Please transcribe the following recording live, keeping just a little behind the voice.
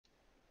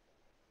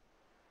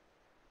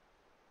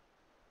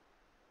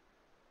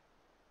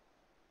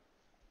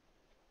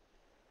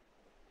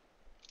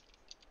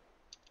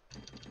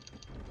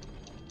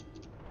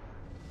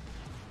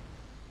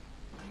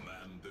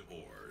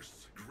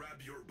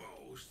Grab your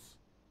bows.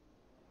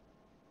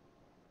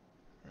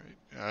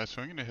 Alright,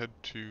 so I'm gonna head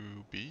to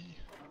B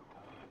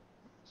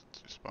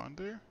to spawn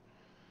there.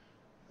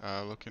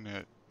 Looking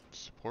at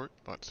support,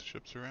 lots of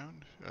ships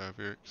around.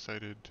 Very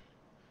excited to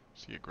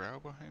see a growl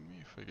behind me.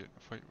 If I get in a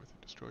fight with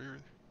a destroyer,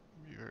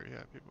 I'll be very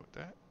happy about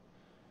that.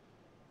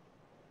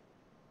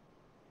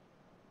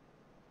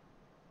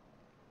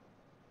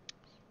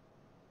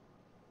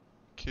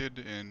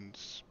 Kid and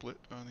Split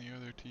on the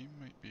other team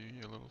might be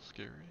a little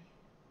scary.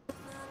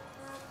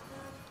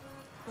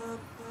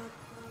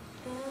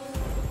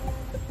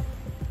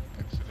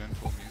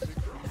 Accidental music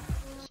from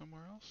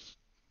somewhere else.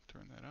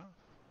 Turn that off.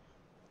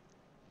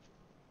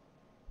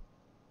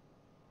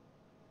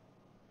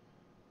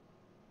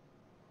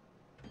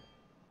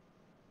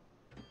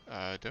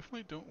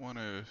 Definitely don't want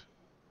to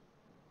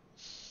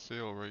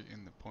sail right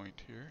in the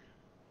point here.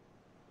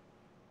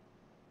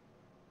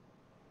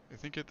 I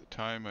think at the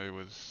time I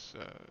was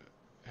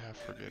half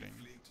forgetting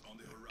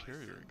that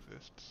carrier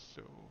exists,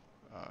 so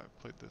I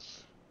played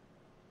this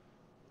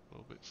a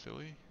little bit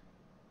silly.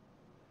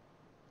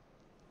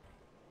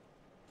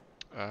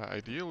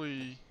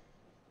 Ideally,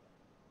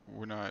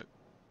 we're not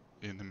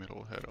in the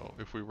middle at all.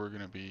 If we were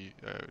going to be,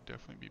 I would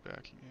definitely be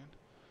backing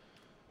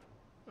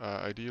in.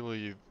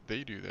 Ideally,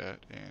 they do that,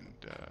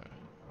 and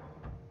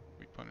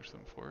we punish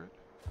them for it.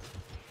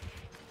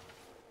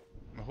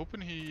 I'm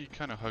hoping he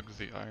kind of hugs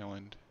the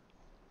island.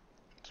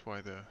 That's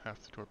why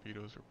half the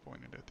torpedoes are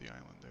pointed at the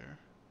island there.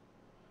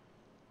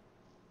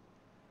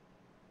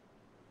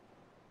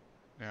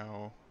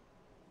 Now,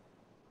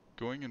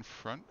 going in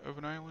front of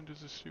an island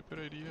is a stupid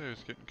idea. I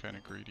was getting kind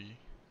of greedy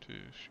to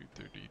shoot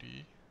their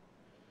DD.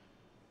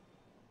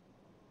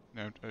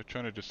 Now I'm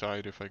trying to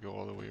decide if I go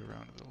all the way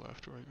around to the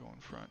left or I go in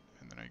front,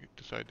 and then I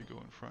decide to go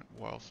in front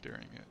while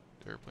staring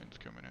at airplanes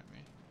coming at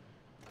me.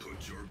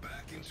 Put your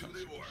back into the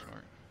super war.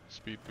 smart.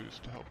 Speed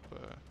boost to help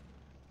get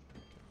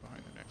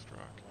behind the next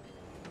rock.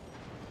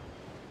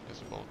 As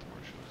the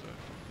Baltimore shows up,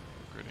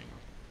 regretting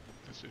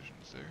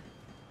decisions there.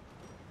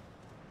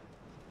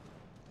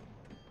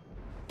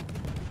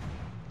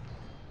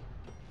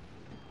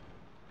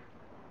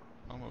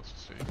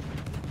 Almost safe.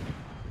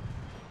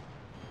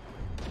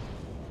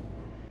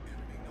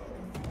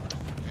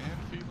 And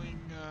feeling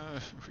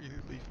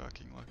really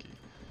fucking lucky.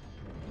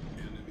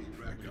 Enemy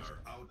Drakkar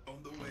out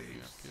on the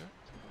waves. Yet.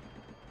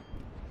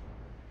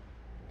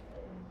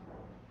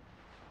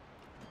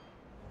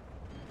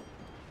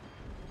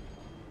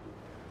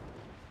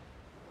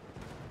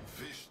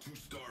 Fish to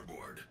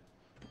starboard.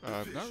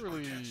 I'm not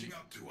really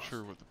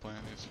sure what the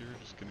plan is here.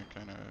 Just gonna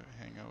kind of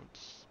hang out.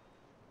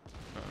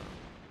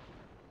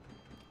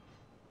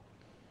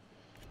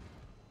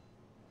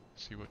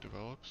 See what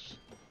develops.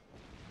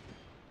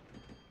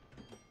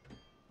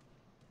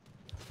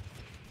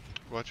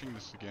 Watching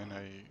this again,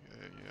 I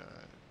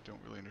don't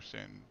really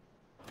understand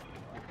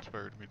what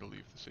inspired me to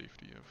leave the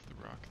safety of the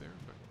rock there,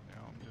 but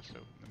now I'm just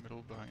out in the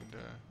middle behind,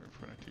 or in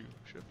front of two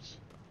ships.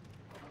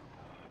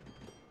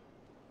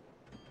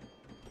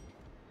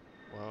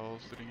 While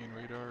sitting in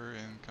radar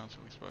and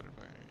constantly spotted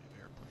by an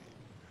airplane.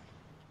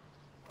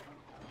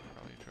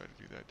 Probably try to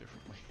do that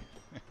differently.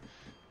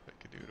 If I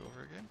could do it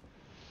over again.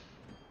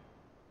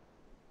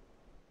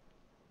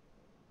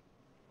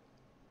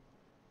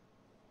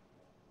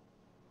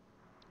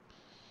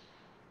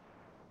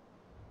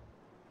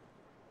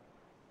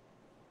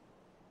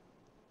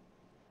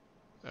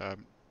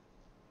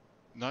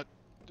 Not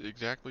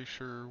exactly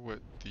sure what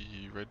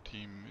the red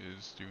team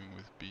is doing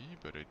with B,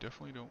 but I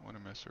definitely don't want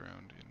to mess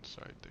around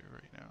inside there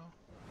right now.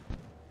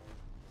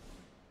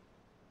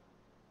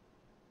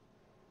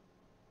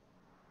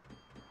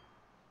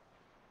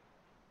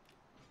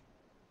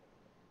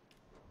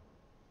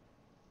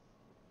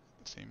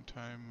 At the same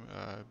time,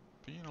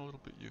 being a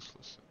little bit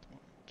useless at the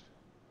moment.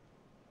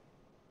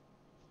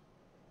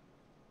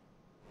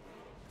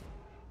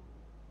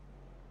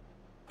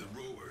 The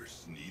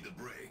rowers need a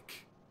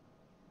break.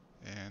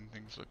 And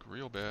things look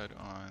real bad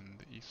on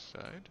the east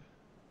side.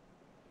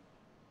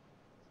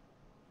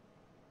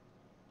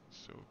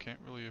 So can't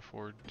really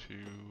afford to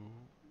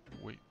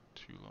wait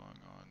too long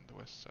on the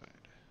west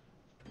side.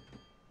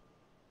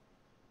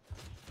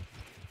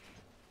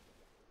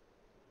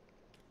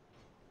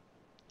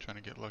 Trying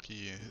to get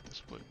lucky and hit the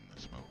split in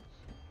the smoke.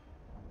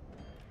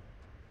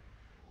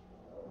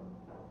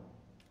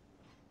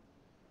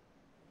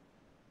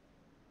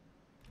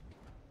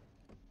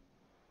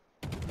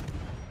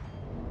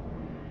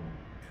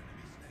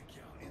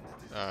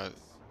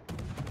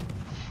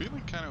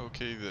 Feeling kind of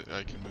okay that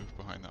I can move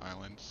behind the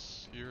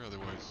islands here,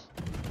 otherwise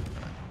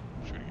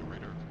shooting at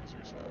radar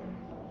cruisers not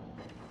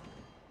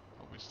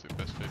always the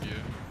best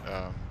idea.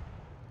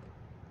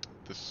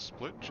 The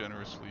split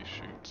generously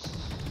shoots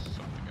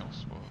something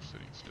else while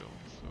sitting still,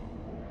 so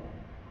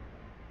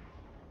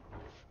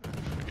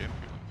again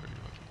feeling pretty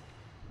lucky.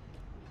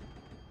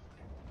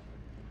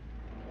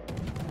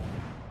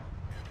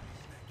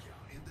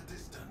 In the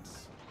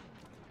distance.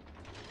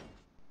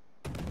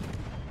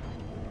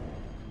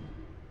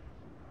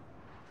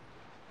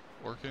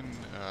 Orkan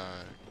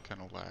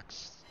kind of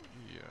lacks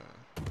the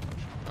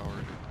power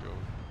to go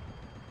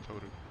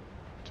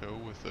tow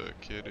with a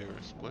kid or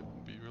a split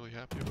and be really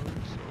happy about it.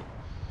 So,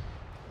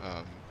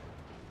 a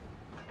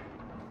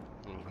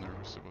little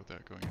nervous about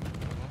that going into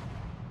battle.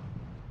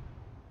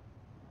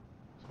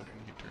 So hoping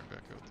you can turn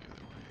back out the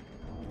other way.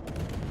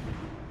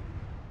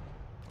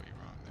 Way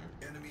wrong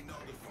there. Enemy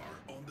Naglfar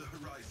on the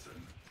horizon.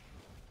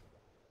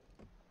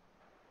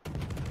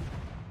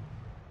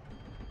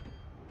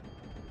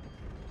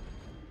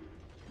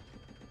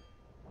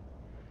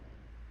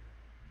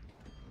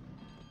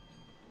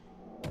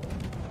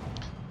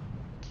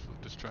 So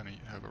just trying to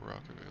have a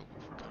rock available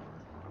for cover.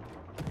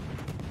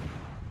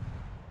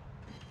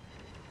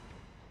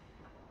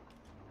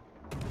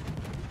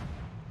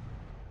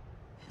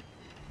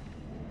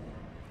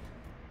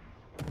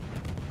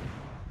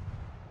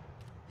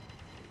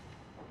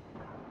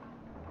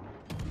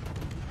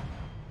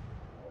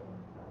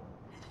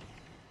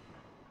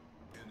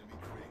 Enemy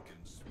Kraken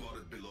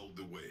spotted below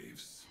the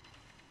waves.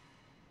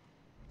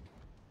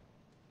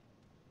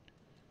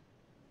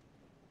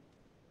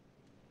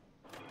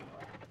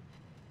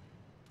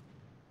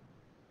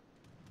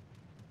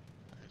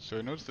 So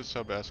I noticed the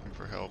sub asking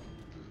for help.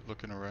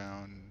 Looking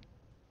around,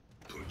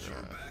 Put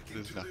your back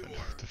there's into the nothing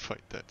work. to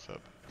fight that sub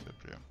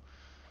except him.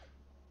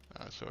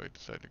 So I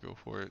decided to go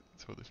for it,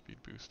 throw the speed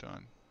boost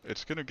on.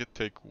 It's gonna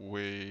take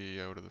way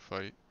out of the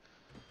fight.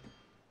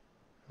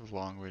 A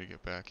long way to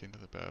get back into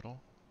the battle.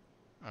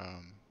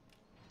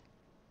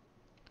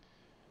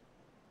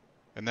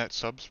 And that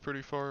sub's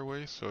pretty far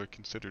away, so I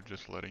considered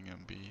just letting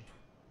him be.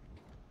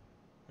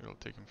 It'll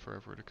take him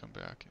forever to come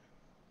back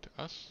to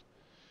us.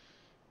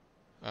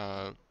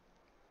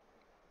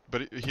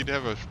 But he'd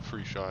have a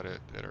free shot at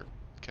our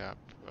cap,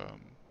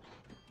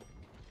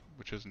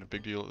 which isn't a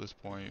big deal at this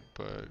point,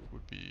 but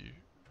would be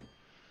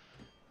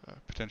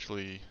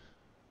potentially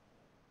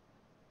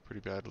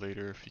pretty bad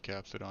later if he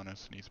caps it on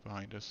us and he's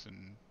behind us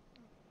and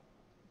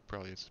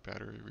probably his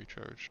battery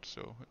recharged.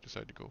 So I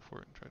decided to go for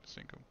it and try to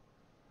sink him.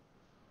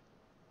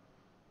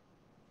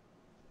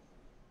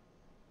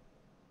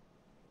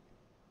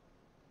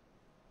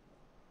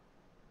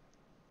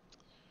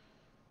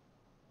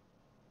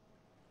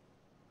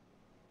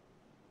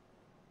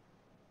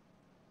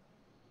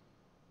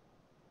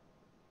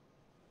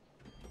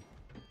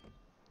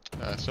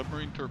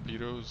 Submarine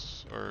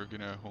torpedoes are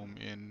gonna home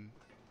in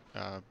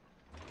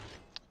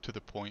to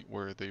the point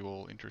where they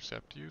will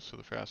intercept you, so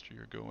the faster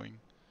you're going,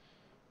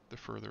 the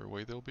further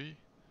away they'll be.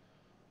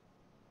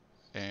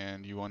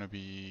 And you want to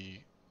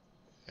be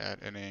at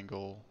an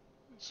angle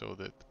so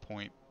that the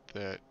point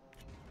that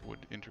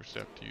would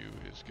intercept you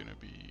is going to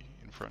be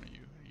in front of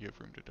you. You have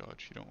room to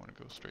dodge. You don't want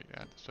to go straight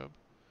at the sub.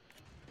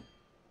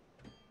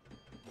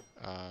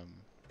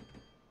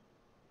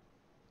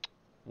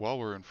 While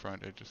we're in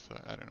front, I just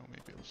thought, I don't know,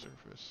 maybe it'll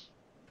surface.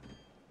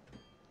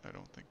 I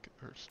don't think it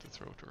hurts to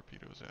throw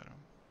torpedoes at him.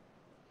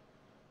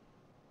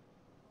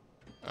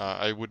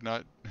 I would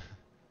not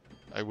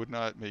I would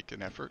not make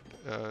an effort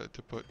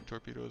to put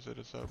torpedoes at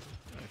a sub.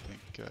 I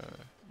think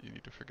you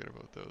need to forget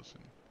about those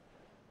and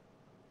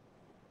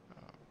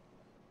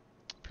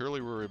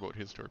purely worry about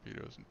his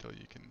torpedoes until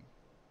you can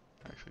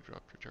actually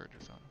drop your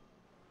charges on him.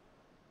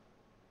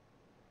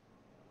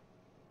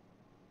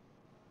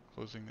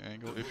 Closing the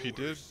angle. If he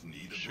did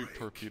shoot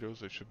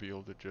torpedoes, I should be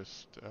able to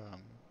just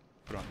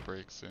put on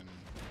brakes and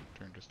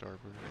turn to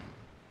starboard and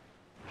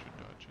should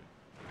dodge it.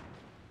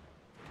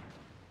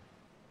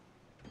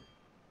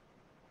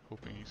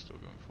 Hoping he's still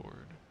going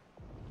forward.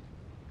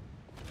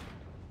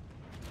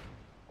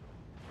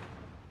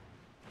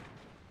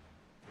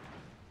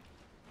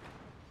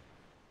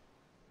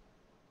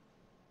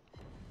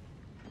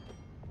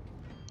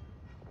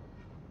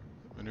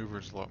 The maneuver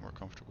is a lot more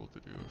comfortable to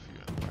do if you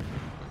have a micro,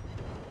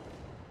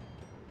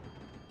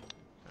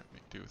 but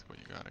make do with what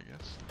you got, I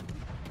guess.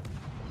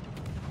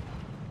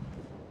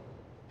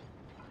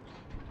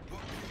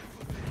 What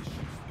beautiful fish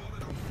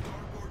spotted on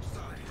starboard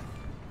side.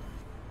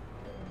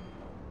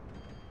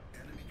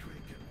 Enemy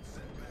Kraken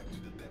sent back to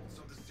the depths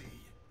of the sea.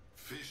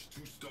 Fish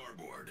to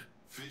starboard.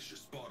 Fish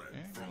spotted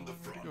And from the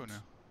front. where to go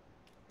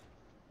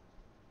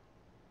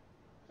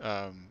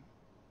now?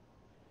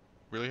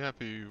 Really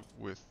happy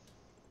with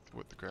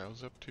what the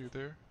Grow's up to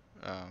there.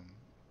 Kind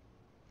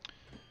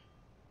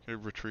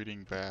of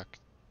retreating back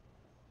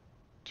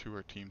to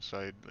our team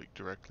side, like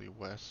directly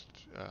west.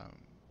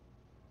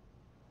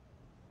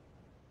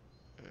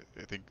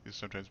 I think is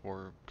sometimes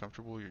more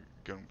comfortable. You're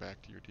going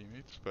back to your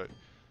teammates, but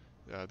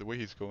the way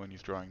he's going,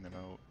 he's drawing them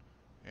out,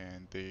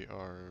 and they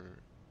are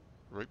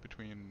right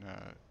between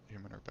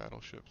him and our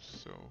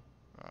battleships. So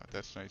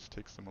that's nice.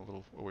 Takes them a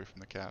little away from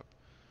the cap.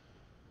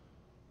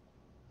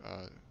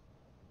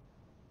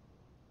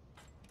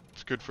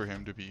 It's good for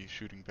him to be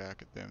shooting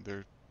back at them.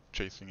 They're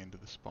chasing into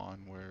the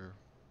spawn where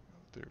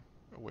they're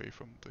away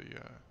from the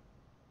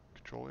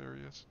control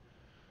areas.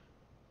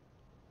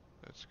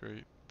 That's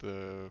great.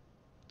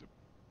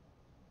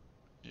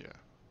 Yeah.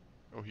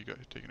 Oh, he got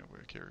taken out by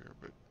a carrier,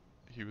 but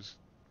he was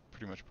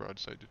pretty much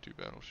broadside to two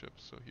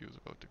battleships, so he was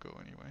about to go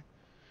anyway.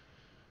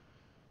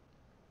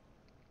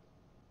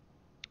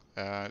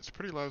 It's a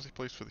pretty lousy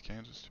place for the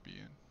Kansas to be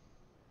in.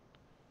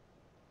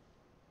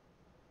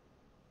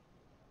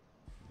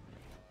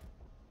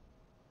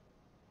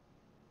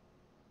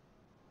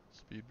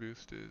 Speed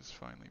boost is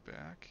finally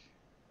back.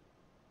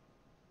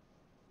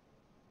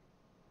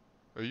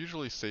 I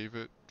usually save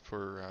it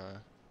for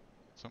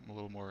something a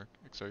little more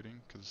exciting,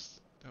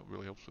 because that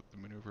really helps with the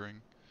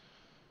maneuvering.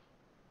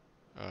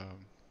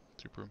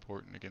 Super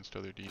important against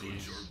other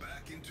DDs.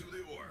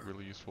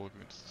 Really useful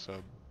against the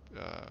sub,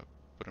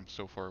 but I'm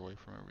so far away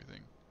from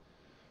everything.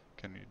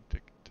 Kind of need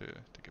to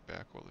get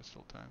back while there's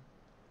still time.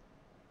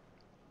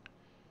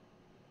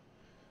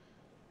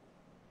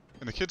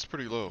 And the kid's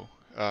pretty low.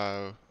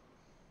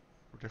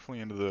 We're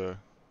definitely into the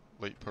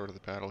late part of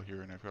the battle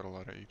here, and I've got a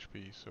lot of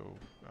HP, so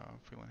I'm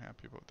feeling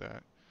happy about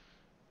that.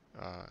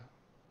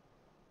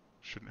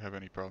 Shouldn't have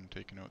any problem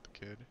taking out the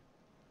kid.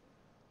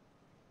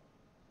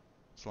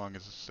 As long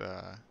as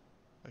I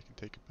can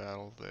take a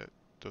battle that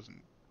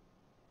doesn't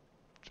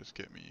just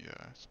get me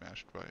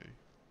smashed by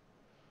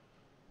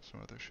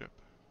some other ship.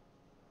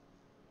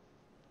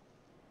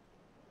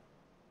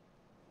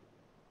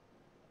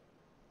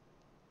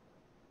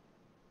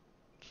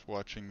 Just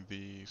watching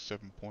the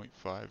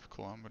 7.5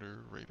 kilometer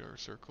radar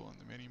circle on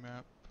the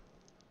minimap.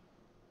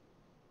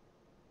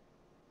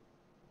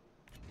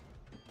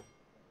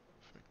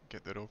 If I can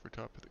get that over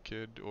top of the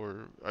kid,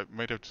 or I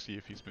might have to see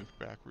if he's moved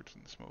backwards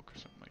in the smoke or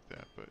something like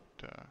that, but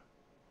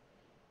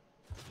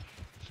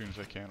as soon as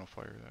I can, I'll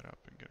fire that up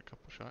and get a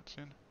couple shots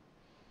in.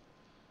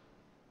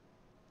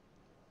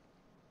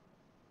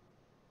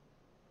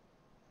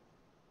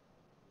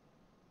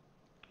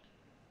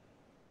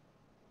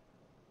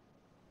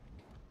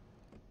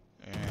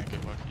 And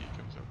get lucky, he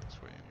comes out this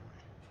way anyway.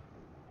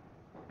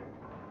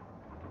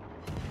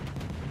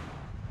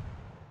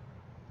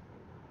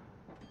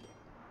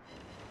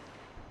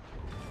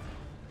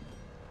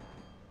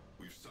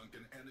 We've sunk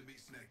an enemy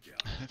snake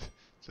galley.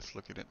 Just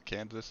looking at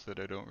Kansas that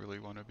I don't really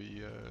want to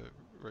be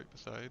right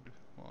beside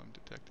while I'm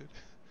detected.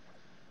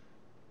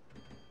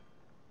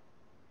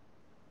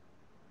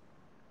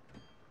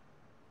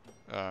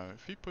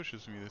 If he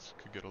pushes me, this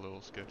could get a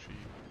little sketchy.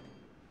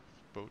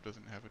 This boat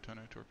doesn't have a ton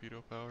of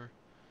torpedo power.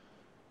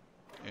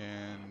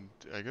 And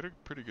I got a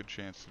pretty good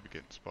chance to be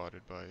getting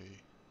spotted by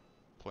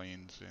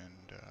planes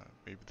and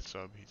maybe the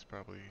sub. He's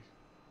probably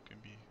going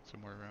to be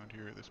somewhere around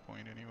here at this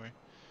point anyway.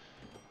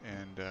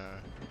 And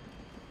I'm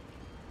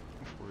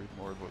worried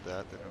more about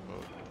that than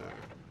about the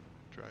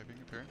driving,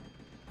 apparently.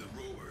 The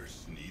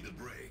rowers need a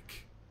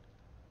break.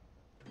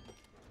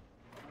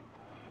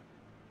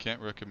 Can't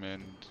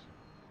recommend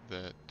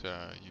that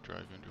you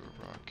drive into a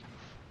rock in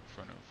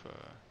front of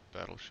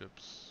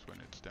battleships when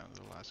it's down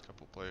to the last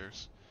couple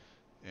players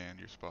and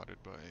you're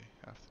spotted by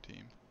half the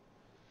team.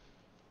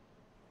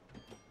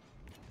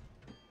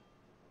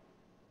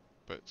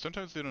 But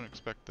sometimes they don't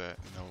expect that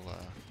and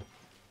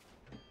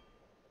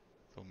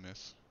they'll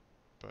miss.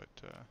 But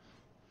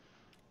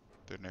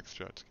their next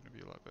shot's going to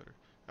be a lot better.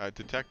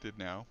 Detected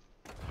now.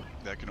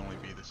 That can only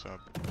be the sub.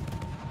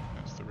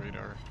 That's the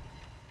radar.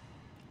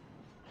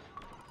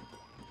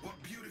 What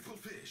beautiful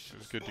fish. It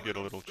was good to get a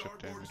little chip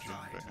damage in,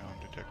 but now I'm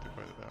detected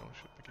by the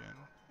battleship again.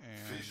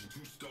 And Fish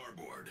to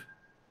starboard.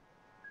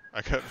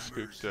 I got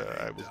spooked.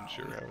 I wasn't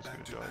sure I was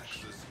going to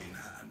dodge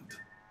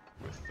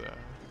with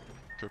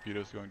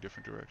torpedoes going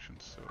different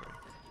directions, so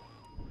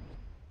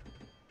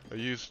I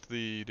used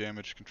the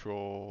damage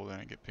control,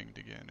 then I get pinged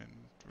again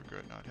and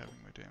regret not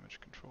having my damage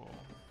control.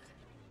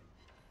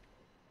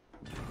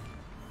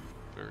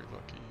 Very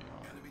lucky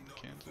on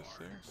Kansas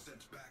there.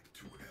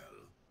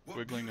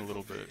 Wiggling a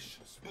little bit.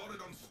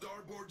 Spotted on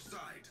starboard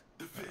side.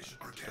 The fish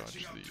are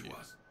catching up to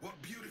us.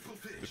 What beautiful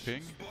fish. The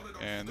ping,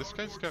 and this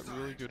guy's got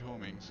really good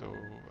homing, so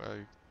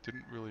I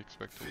didn't really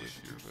expect to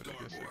live here, but I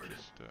guess I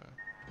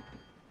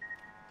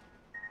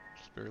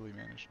just barely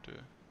managed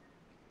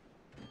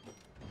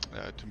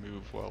to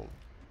move while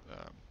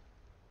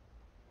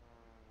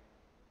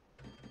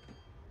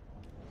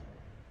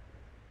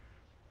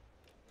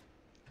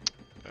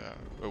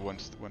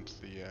once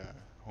the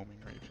homing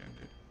range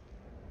ended.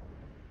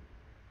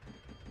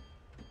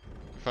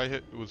 If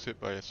I was hit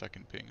by a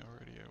second ping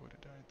already, I would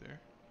have died there.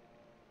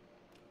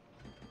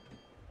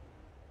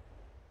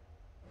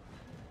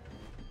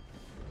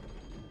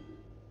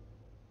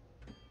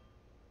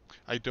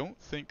 I don't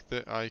think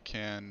that I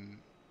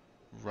can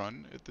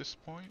run at this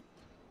point,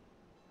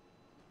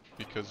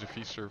 because if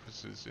he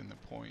surfaces in the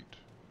point,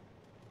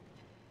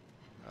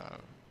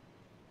 I'm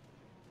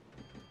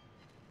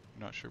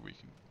not sure we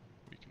can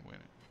win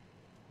it.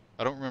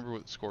 I don't remember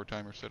what the score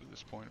timer said at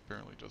this point.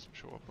 Apparently it doesn't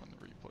show up on the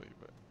replay,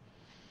 but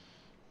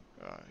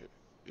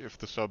if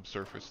the sub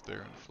surfaced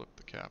there and flipped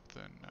the cap,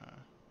 then I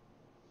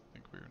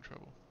think we were in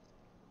trouble.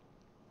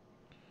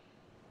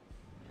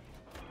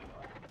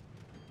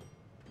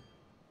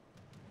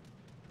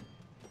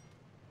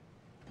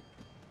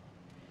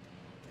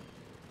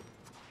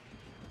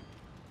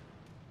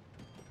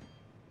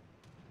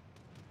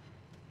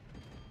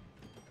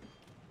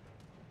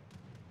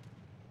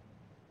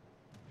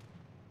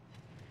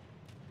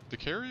 The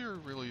carrier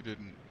really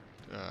didn't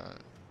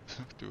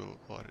do a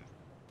lot of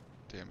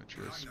damage.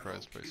 I was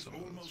surprised by some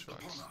of those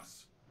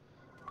shots.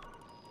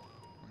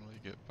 Normally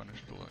you get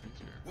punished a lot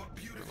easier. What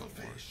beautiful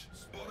fish.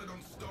 Spotted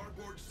on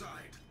starboard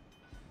side.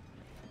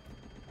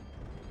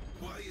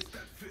 Why is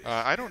that fish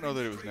I don't know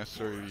heading that it was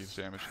straight necessary for to use us?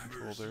 damage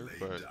control Hammers there, laid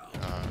but down.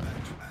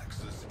 Back to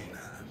axis in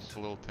hand. it's a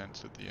little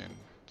tense at the end,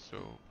 so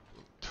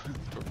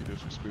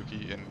torpedoes were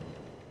spooky, and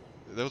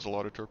there was a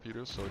lot of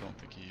torpedoes, so I don't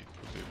think he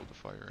was able to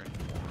fire any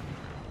more right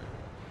away.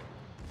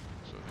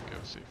 So I think I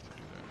was safe to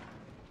do that.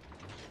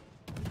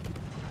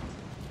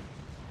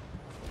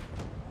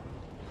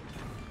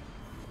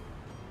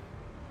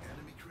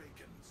 Enemy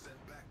Kraken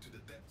sent back to the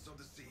depths of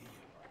the sea.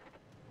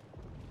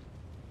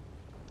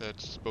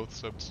 That's both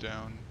subs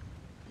down.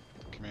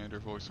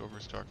 Commander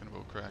voiceovers talking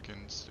about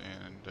Krakens,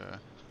 and I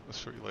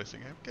was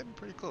realizing I'm getting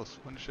pretty close.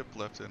 One ship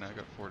left and I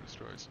got 4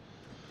 destroys.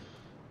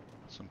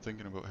 So I'm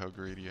thinking about how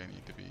greedy I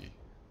need to be.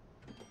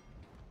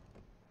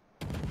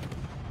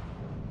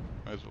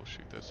 Might as well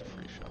shoot, that's a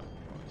free shot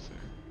while it's there.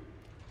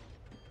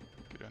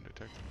 Get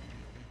undetected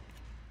immediately.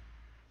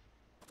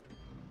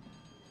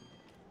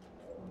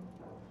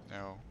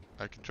 Now,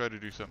 I can try to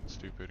do something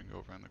stupid and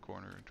go around the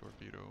corner and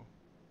torpedo.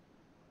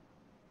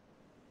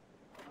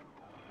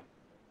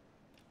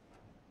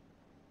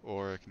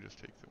 Or I can just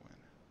take the win.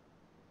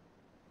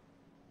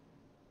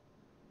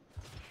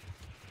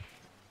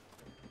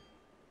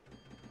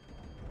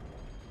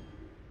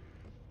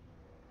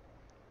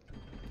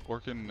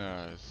 Orkan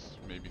is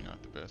maybe not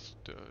the best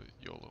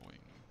YOLOing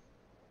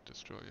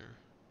destroyer.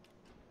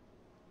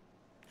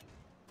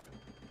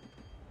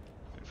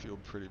 I feel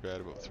pretty bad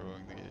about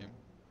throwing the game,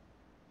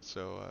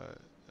 so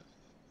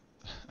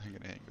I'm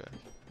gonna hang back.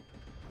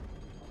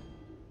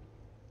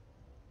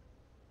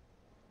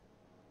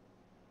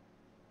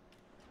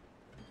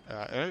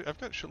 I've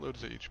got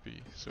shitloads of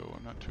HP, so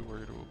I'm not too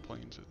worried about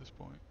planes at this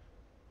point.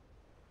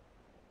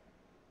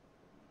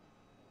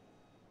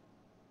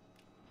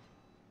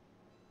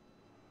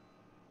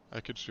 I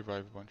could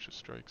survive a bunch of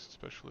strikes,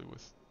 especially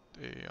with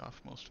AA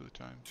off most of the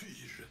time.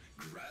 Tige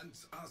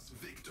grants us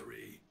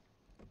victory.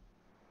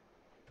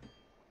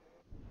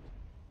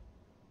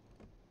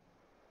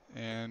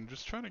 And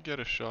just trying to get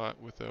a shot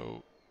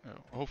without,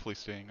 hopefully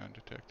staying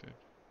undetected.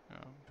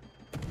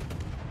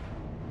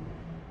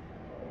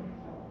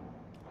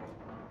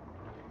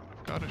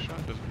 I've got a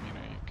shot, doesn't mean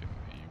I can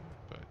aim,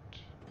 but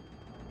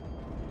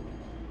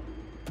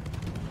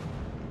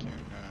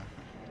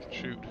I can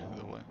shoot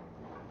the way.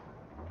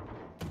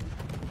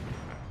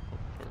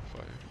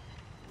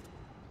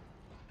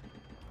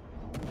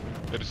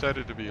 I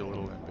decided to be a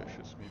little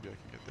ambitious. Maybe I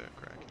can get that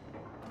Kraken.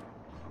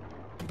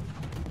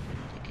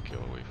 Take a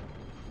kill away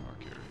from our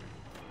carrier.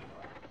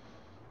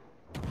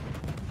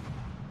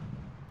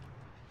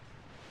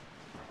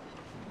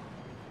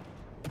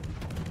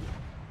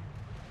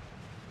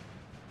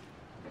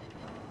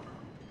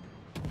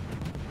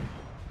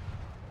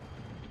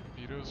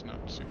 Torpedo's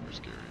not super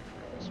scary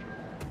for a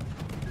destroyer.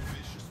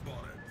 Fish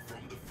spotted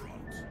from the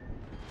front.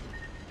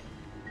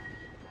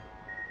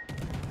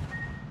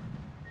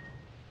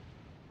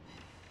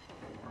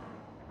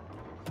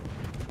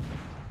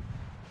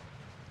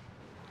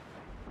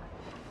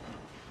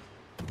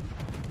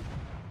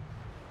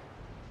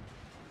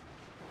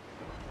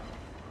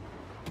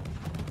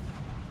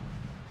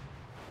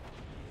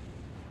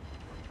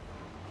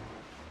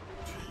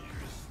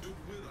 Tige stood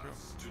with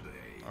us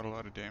today. Not a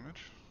lot of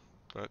damage,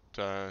 but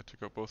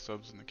took out both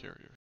subs in the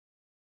carrier.